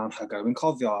bod yn anhygoel. Fi'n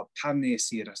cofio pan nes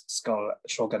i'r ysgol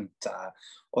tro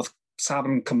gyntaf, oedd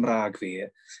safon Cymraeg fi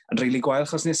yn rili gwael,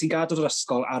 achos nes i gadw'r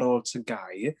ysgol ar ôl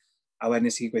tygau, a wedyn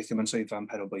nes i gweithio mewn swyddfa am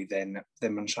 4 blwyddyn,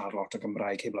 ddim yn siarad lot o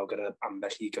Gymraeg heblaw gyda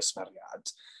ambell i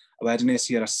gysmeriad. A wedyn nes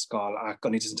i'r ysgol ac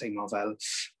o'n i jyst yn teimlo fel,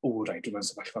 reit, dwi'n mewn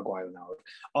sefyllfa gwael nawr.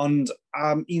 Ond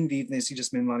un ddydd nes i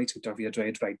jyst mynd mlaen i Twitter fi a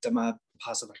dweud, reit, dyma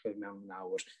pa sefyllfa mewn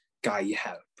nawr, gai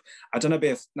help. A dyna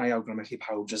beth na i awgrymu chi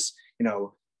pawb, just,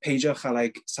 peidiwch a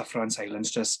suffering in silence,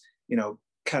 just,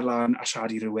 cer lan a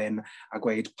siarad i rywun a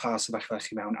gweud pa sefyllfa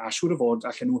chi mewn, a siŵr o fod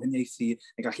allan nhw hyniaethu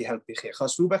neu gallu helpu chi.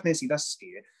 Achos rhywbeth nes i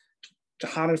ddysgu,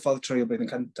 hanner ffordd trwy o blwyddyn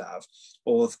cyntaf,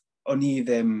 oedd o'n i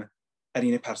ddim yr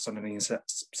unig person yn un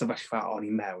sefyllfa o'n i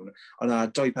mewn. Ond na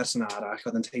 2 person arall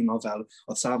oedd yn teimlo fel,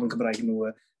 oedd safon Cymraeg nhw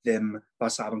ddim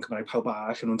fel safon Cymraeg pawb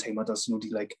arall, yn nhw'n teimlo dylse nhw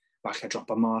wedi falle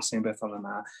dropo mas neu beth fel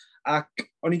yna. Ac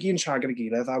o'n i gyd yn siarad gyda'i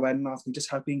gilydd, a wedyn nath ni jyst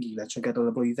helpu'n gilydd trwy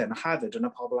gydol y blwyddyn. A hefyd, yna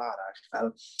pobl arall,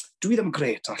 fel, dwi ddim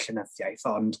gret ar llenyddiaeth,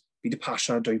 ond fi wedi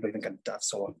pasio 2 blwyddyn gyntaf,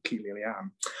 so clearly I am.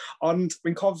 Ond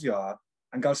fi'n cofio,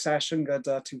 yn cael sesiwn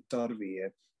gyda tutor fi,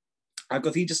 ac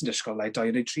oedd hi jyst yn disgwyl,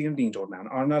 2 neu 3 o'n ni'n dod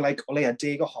mewn, ond o leia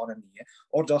 10 ohono ni,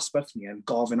 o'r dosbarth ni, yn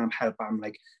gofyn am help am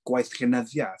gwaith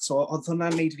llenyddiaeth. So oedd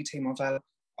hwnna'n neud fi teimlo fel,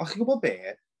 chi'n gwybod be,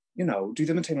 dwi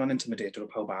ddim yn teimlo'n intimidator o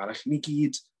pawb arall, ni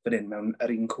gyd fan hyn mewn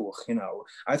yr un cwch, A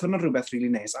oedd hwnna'n rhywbeth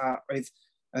really nice, a oedd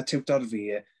y tutor fi,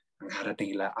 Angharad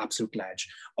Neila, absolute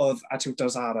ledge, oedd a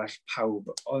tutors arall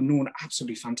pawb, oedd nhw'n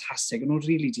absolutely fantastic, oedd nhw'n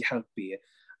really di helpu.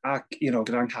 Ac,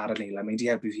 gyda Angharad Neila, mae wedi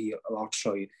helpu fi a lot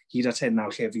trwy hyd at hyn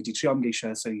nawr lle fi wedi trio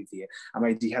ymgeisio swyddi, a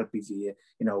mae wedi helpu fi,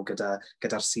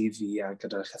 gyda'r CV a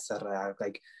gyda'r llythyrau,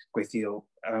 gweithio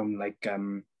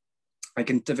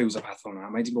interviews a peth hwnna.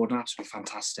 Mae wedi bod yn absolutely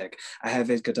fantastic. A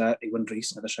hefyd gyda Iwan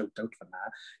Rhys, another shout-out fyna,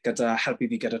 gyda helpu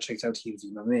fi gyda traethout hir fi,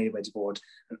 mae wedi bod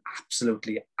yn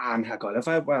absolutely anhygoel. A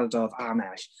fe weldodd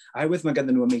Anell, a hefyd mae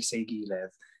gyda nhw ymysau i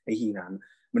gilydd eu hunan,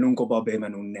 maen nhw'n gwybod be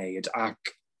maen nhw'n neud,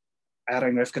 ac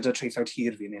enghraifft gyda traethout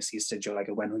hir fi nes i astudio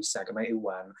y wenhwyseg a mae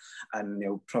Iwan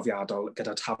yn profiadol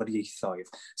gyda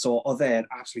tafodieithoedd. So oedd e'n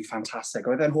absolutely fantastic.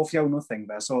 Oedd e'n hoff iawn o thing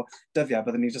fe. So dyddiau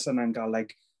byddwn ni jyst yna'n cael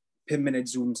 5 munud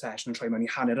Zoom session yn troi mewn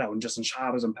i hanner awr jyst yn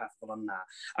siarad am peth fel yna.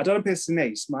 A dyna'r peth sy'n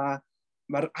neis,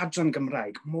 mae'r adran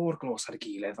Gymraeg mor glos ar y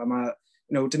gilydd, a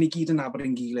dyn ni gyd yn nabod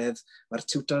ein gilydd, mae'r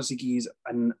tutors i gyd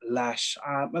yn lush,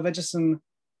 a mae fe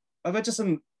jyst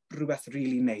yn rhywbeth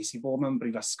really nice i fod mewn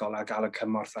brifysgol a gael y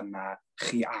cymorth yna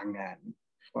chi angen.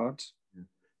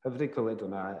 Hyfryd clywed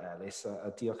hwnna, Elis, a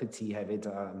diolch i ti hefyd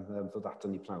am ddod ato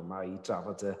ni pnawn yma i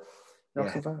drafod y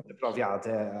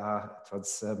brofiadau.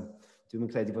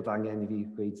 Dwi'n credu bod angen i fi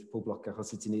gweud pob bloc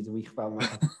achos i ti'n neud yn wych fel yma.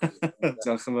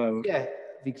 Diolch yn fawr. Ie,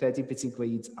 fi'n credu beth ti'n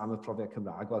gweud am y profiad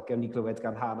Cymraeg. Wel, gewn ni glywed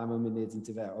gan Hannah mewn munud yn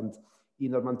dyfe, ond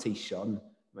un o'r manteision,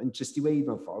 mae'n jyst i weid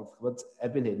mewn ffordd, chod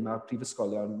erbyn hyn mae'r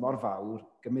prifysgolion mor fawr,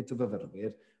 gymaint o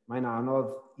fyfyrwyr, mae'n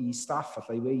anodd i staff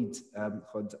allai weid,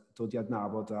 chod dod i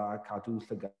adnabod a cadw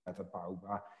llygad ar bawb,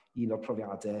 a un o'r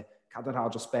profiadau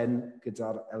cadarnhad dros ben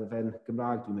gyda'r elfen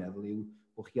Gymraeg, dwi'n meddwl, yw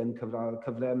bod chi yn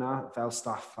cyfle yna fel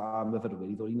staff a myfyrwyr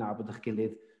i ddod i nabod eich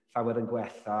gilydd llawer yn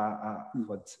gwella a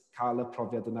cael y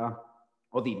profiad yna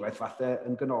o ddinwaith falle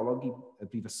yn ganolog i y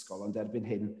brifysgol, ond erbyn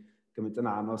hyn gymaint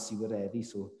yn anos i wireddu,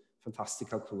 so ffantastig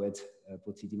cael clywed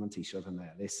bod ti wedi manteisio hynny,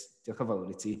 Elis. Diolch yn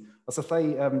fawr i ti. Os allai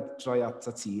droi at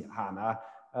ti, Hannah,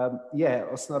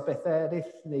 os yna bethau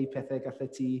eraill neu pethau gallai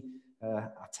ti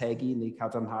ategu neu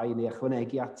cadarnhau neu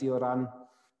ychwanegu ati o ran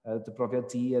dy brofiad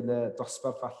di yn y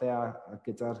dosbarth falle a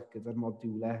gyda'r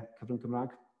modiwlau cyfrwng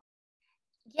Cymraeg?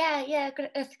 Ie,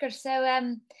 wrth gwrs. So,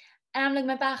 yn amlwg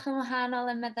mae bach yn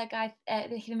wahanol yn meddygaeth,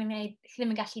 chi ddim yn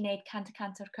gallu gwneud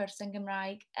 100% o'r cwrs yn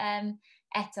Gymraeg.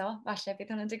 Eto, falle bydd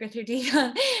hwnna'n digwydd rhyw dydd.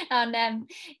 Ond,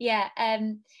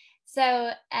 so,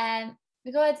 fi'n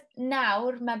gwybod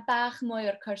nawr mae bach mwy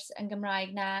o'r cwrs yn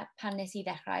Gymraeg na pan nes i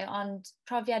ddechrau, ond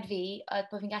profiad fi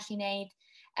oedd bod fi'n gallu gwneud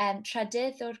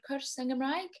trydydd o'r cwrs yn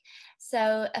Gymraeg.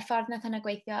 So, y ffordd nath yna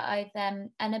gweithio oedd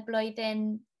yn y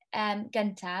blwyddyn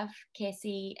gyntaf, ces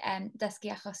i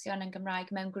dysgu achosion yn Gymraeg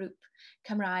mewn grŵp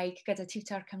Cymraeg gyda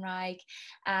tiwtor Cymraeg.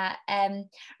 A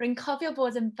rwy'n cofio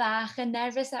bod yn bach yn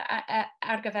nerfus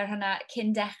ar gyfer hwnna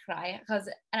cyn dechrau, achos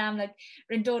yn amlwg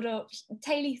rwy'n dod o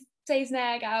teulu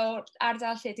Saesneg a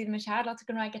ardal lle dwi ddim yn siarad lot o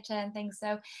Gymraeg eto and things.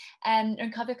 So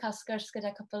rwy'n cofio cael sgwrs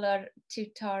gyda cwpl o'r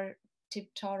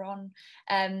tiwtoron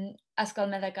ysgol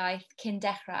meddygaeth cyn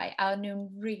dechrau, a o'n nhw'n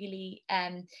really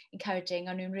encouraging,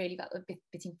 o'n nhw'n really fel,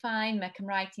 beth ti'n ffain, mae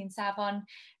Cymraeg ti'n safon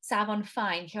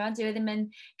ffain. Dwi ddim yn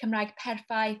Cymraeg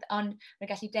perffaith, ond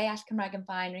rwy'n gallu deall Cymraeg yn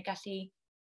ffain, rwy'n gallu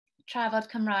trafod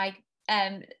Cymraeg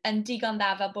yn digon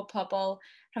dda fel bod pobl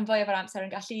rhan fwyaf o'r amser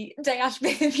yn gallu deall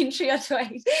beth fi'n trio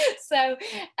dweud.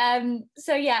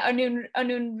 So yeah, o'n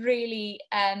nhw'n really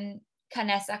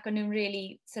cynnes ac o'n nhw'n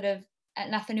really sort of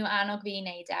nathon nhw annog fi i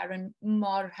wneud e, a rwy'n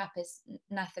mor hapus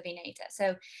natho fi wneud e.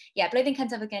 So, blwyddyn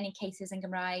cyntaf oedd gen i cases yn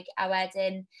Gymraeg, a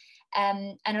wedyn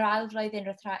yn yr ail flwyddyn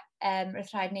roedd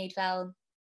rhaid wneud fel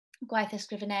gwaith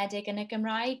ysgrifenedig yn y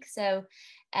Gymraeg. So,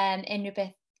 unrhyw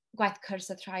beth gwaith cwrs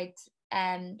oedd rhaid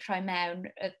rhoi mewn,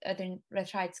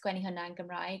 roedd rhaid sgwennu hwnna yn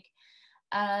Gymraeg.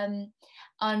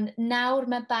 Ond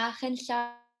nawr mae bach yn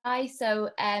llai,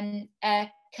 so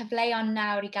cyfleon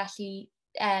nawr i gallu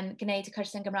gwneud y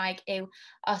cwrs yn Gymraeg yw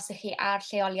os ych chi ar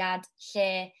lleoliad lle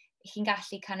chi'n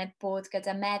gallu bod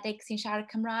gyda meddyg sy'n siarad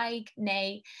Cymraeg,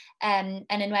 neu yn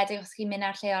enwedig os chi'n mynd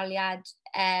ar lleoliad,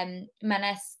 mae yna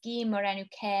sgîm o'r enw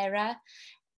Carer.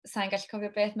 Sa'n gallu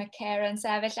cofio beth mae Carer yn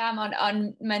sefyll am,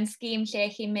 ond mae'n sgîm lle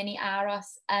chi'n mynd i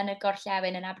aros yn y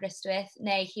Gorllewin yn Aberystwyth,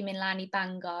 neu chi'n mynd lan i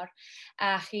Bangor,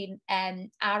 a chi'n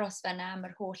aros fyna am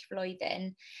yr holl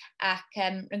flwyddyn. Ac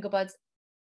rwy'n gwybod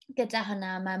gyda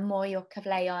hynna mae mwy o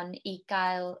cyfleon i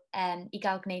gael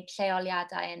gwneud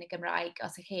lleoliadau yn y Gymraeg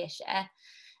os ych chi eisiau.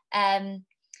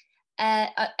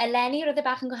 Eleni roedd y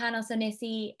bach yn gwahanol, so nes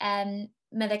i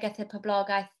meddygaeth y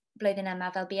poblogaeth blwyddyn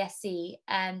yma fel BSc,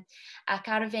 ac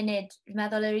ar y funud, fi'n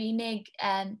meddwl yr unig,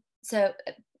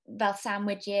 fel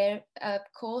sandwich year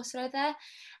course roedd e,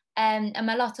 a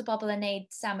mae lot o bobl yn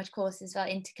gwneud sandwich courses fel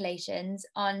intercalations,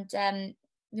 ond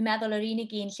fi'n meddwl yr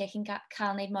unig un lle chi'n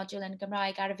cael wneud modiwl yn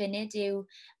Gymraeg ar y funud yw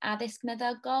addysg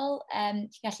meddygol.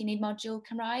 Chi'n gallu wneud modiwl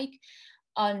Cymraeg,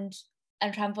 ond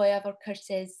yn rhan fwyaf o'r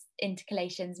cwrses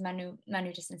intercalations, maen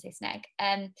nhw jyst yn Saesneg.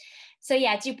 So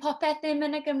dyw popeth ddim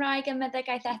yn y Gymraeg yn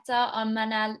meddygaeth eto, ond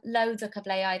mae yna loads o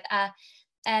cyfleoedd. A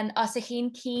os ych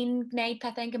chi'n keen gwneud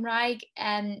pethau yn Gymraeg,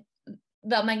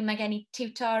 fel mae gen i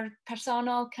tiwtor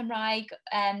personol Cymraeg,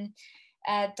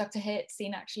 Dr Hurt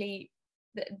sy'n actually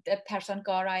y person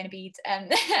gorau yn y byd.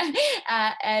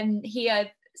 Hi oedd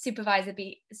supervisor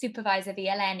fi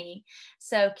eleni,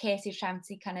 so ces i'r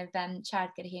siawns i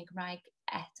siarad gyda hi yn Gymraeg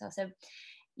eto. So,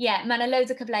 mae yna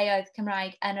loads o cyfleoedd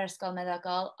Cymraeg yn yr ysgol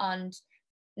meddygol, ond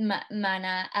mae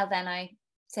yna elfennau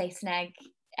Saesneg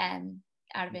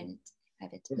ar fynd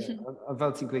hefyd.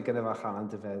 Fel ti'n gweud gyda fach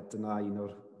Hannah, dyna un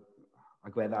o'r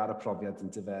agweddau ar y profiad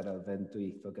yn dyfer elfen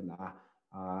dwyieithog yna,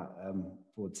 a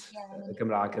bod y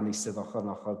Gymraeg yn eistedd ochr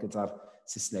yn ochr gyda'r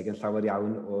Saesneg yn llawer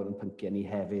iawn o'r pynciau ni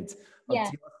hefyd.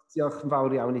 Diolch yn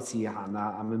fawr iawn i ti,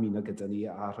 Hannah, am ymuno gyda ni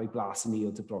a rhoi blas i ni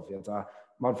o dy brofiad. A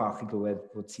mor falch i glywed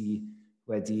bod ti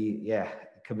wedi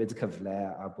cymryd y cyfle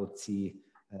a bod ti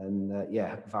yn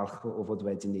falch o fod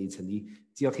wedi wneud hynny.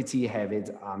 Diolch i ti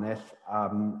hefyd, Aneth,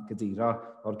 am gydeiro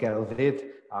o'r gelfydd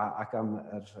ac am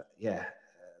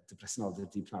dy bresenoldeb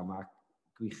di pnawn yma.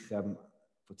 Gwych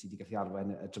bod ti wedi gallu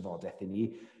arwain y drafodaeth i ni.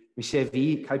 Mi eisiau fi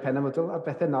cael pen ymwydol ar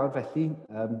bethau nawr felly.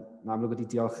 Yn amlwg wedi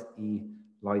diolch i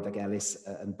Lloyd ac Elis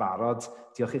yn barod.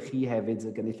 Diolch i chi hefyd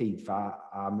y gynulleidfa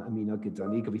am ymuno gyda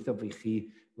ni. Gobeithio bod chi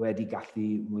wedi gallu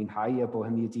mwynhau a bod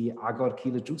hynny wedi agor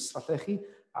cil y drws falle chi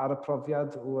ar y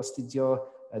profiad o astudio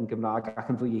yn Gymraeg ac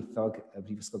yn ddwyieithog y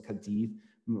Brifysgol Caerdydd.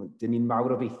 Dyn ni'n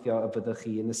mawr obeithio y byddwch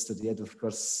chi yn ystyried wrth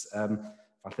gwrs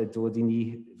falle dod i ni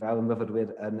fel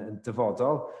myfyrwyr yn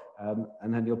dyfodol.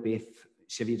 Yn hynny o beth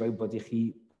eisiau fi roi bod i chi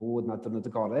bod na dyrnod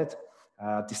agored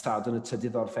a distawd yn y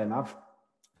trydydd Orffennaf.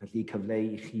 Felly cyfle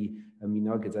i chi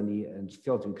ymuno gyda ni yn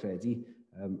rhithiol dwi'n credu.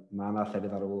 Mae yna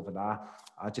llefydd ar ôl fyna.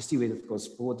 A jyst i wedi wrth gwrs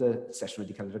bod y sesiwn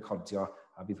wedi cael ei recordio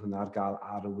a bydd hwnna ar gael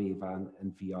ar y wefan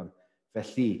yn fuan.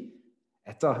 Felly,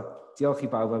 eto, diolch i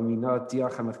bawb am ymuno.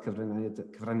 Diolch am eich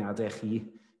cyfraniadau chi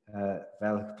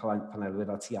fel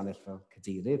panelwyr a ti Aneth fel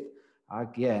cadeirydd.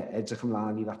 Ac edrych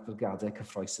ymlaen i ddatblygiadau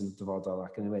cyffroes yn dyfodol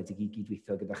ac yn enwedig i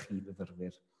gydweithio gyda chi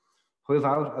myfyrwyr. Hwyl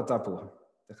fawr a da bo.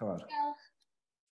 Diolch yn fawr.